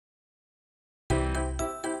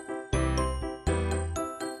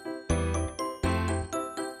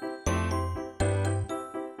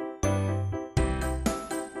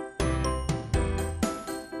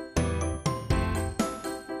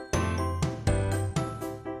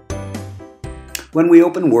When we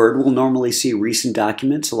open Word, we'll normally see recent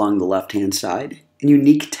documents along the left-hand side and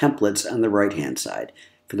unique templates on the right-hand side.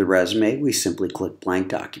 For the resume, we simply click Blank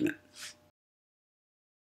Document.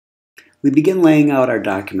 We begin laying out our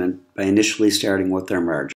document by initially starting with our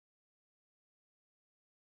margin.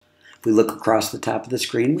 If we look across the top of the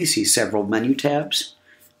screen, we see several menu tabs,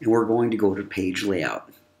 and we're going to go to Page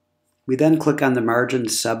Layout. We then click on the Margin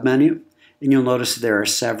submenu, and you'll notice there are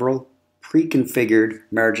several pre-configured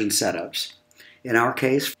margin setups. In our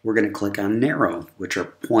case, we're going to click on Narrow, which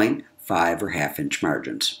are 0.5 or half-inch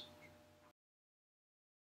margins.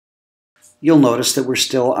 You'll notice that we're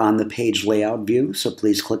still on the Page Layout view, so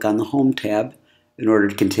please click on the Home tab in order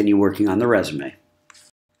to continue working on the resume.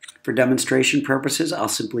 For demonstration purposes, I'll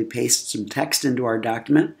simply paste some text into our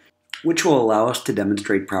document, which will allow us to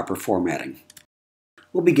demonstrate proper formatting.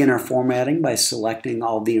 We'll begin our formatting by selecting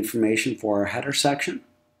all the information for our header section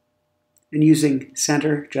and using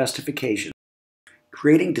Center Justification.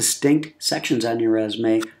 Creating distinct sections on your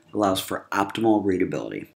resume allows for optimal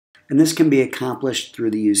readability, and this can be accomplished through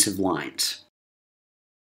the use of lines.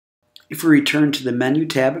 If we return to the Menu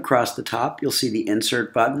tab across the top, you'll see the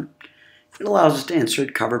Insert button. It allows us to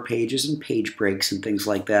insert cover pages and page breaks and things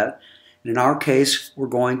like that. And in our case, we're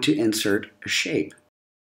going to insert a shape.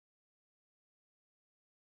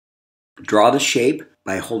 Draw the shape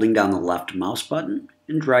by holding down the left mouse button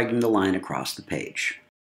and dragging the line across the page.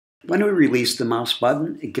 When we release the mouse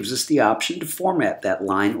button, it gives us the option to format that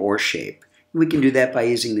line or shape. And we can do that by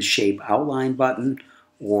using the Shape Outline button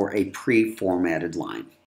or a pre-formatted line.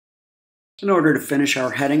 In order to finish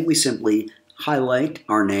our heading, we simply highlight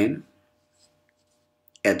our name,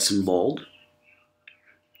 add some bold,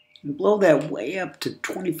 and blow that way up to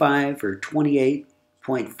 25 or 28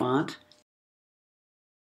 point font.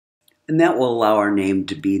 And that will allow our name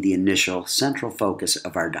to be the initial central focus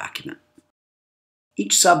of our document.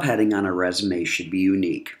 Each subheading on a resume should be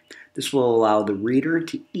unique. This will allow the reader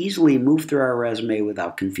to easily move through our resume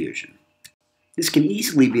without confusion. This can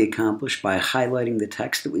easily be accomplished by highlighting the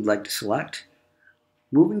text that we'd like to select,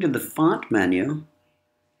 moving to the Font menu,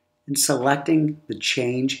 and selecting the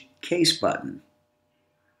Change Case button.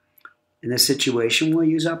 In this situation, we'll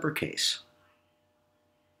use uppercase.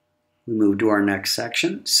 We move to our next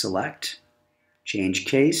section, select, Change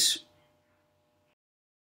Case.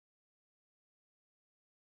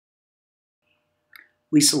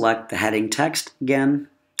 We select the heading text again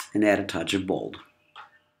and add a touch of bold.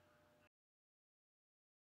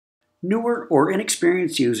 Newer or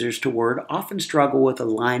inexperienced users to Word often struggle with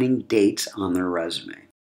aligning dates on their resume.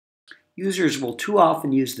 Users will too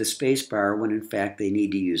often use the spacebar when in fact they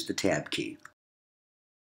need to use the Tab key.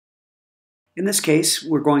 In this case,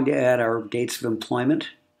 we're going to add our dates of employment.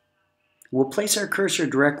 We'll place our cursor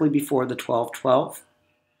directly before the 12/12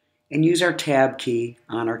 and use our Tab key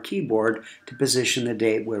on our keyboard to position the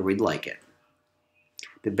date where we'd like it.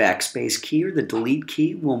 The backspace key or the delete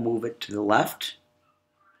key will move it to the left,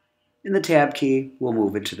 and the Tab key will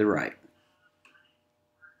move it to the right.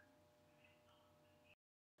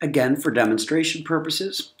 Again, for demonstration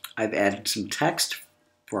purposes, I've added some text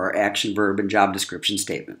for our action, verb, and job description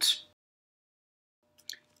statements.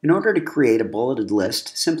 In order to create a bulleted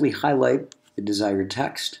list, simply highlight the desired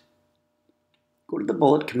text, go to the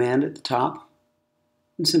bullet command at the top,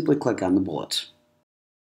 and simply click on the bullets.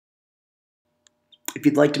 If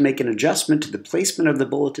you'd like to make an adjustment to the placement of the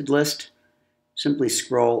bulleted list, simply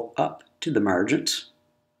scroll up to the margins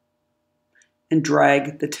and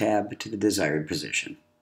drag the tab to the desired position.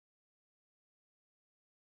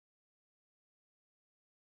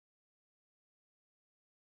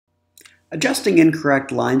 Adjusting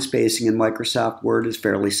incorrect line spacing in Microsoft Word is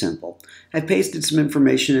fairly simple. I've pasted some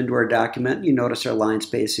information into our document, and you notice our line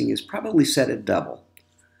spacing is probably set at double.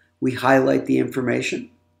 We highlight the information,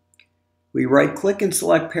 we right-click and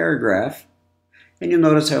select Paragraph, and you'll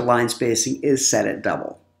notice our line spacing is set at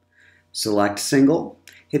double. Select Single,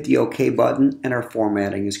 hit the OK button, and our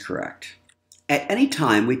formatting is correct. At any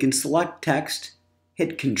time, we can select text,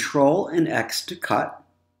 hit Ctrl and X to cut,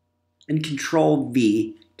 and Ctrl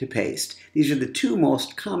V to paste. These are the two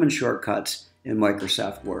most common shortcuts in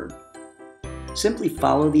Microsoft Word. Simply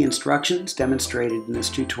follow the instructions demonstrated in this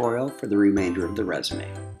tutorial for the remainder of the resume.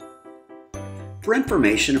 For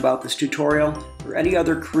information about this tutorial or any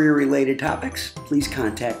other career-related topics, please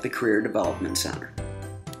contact the Career Development Center.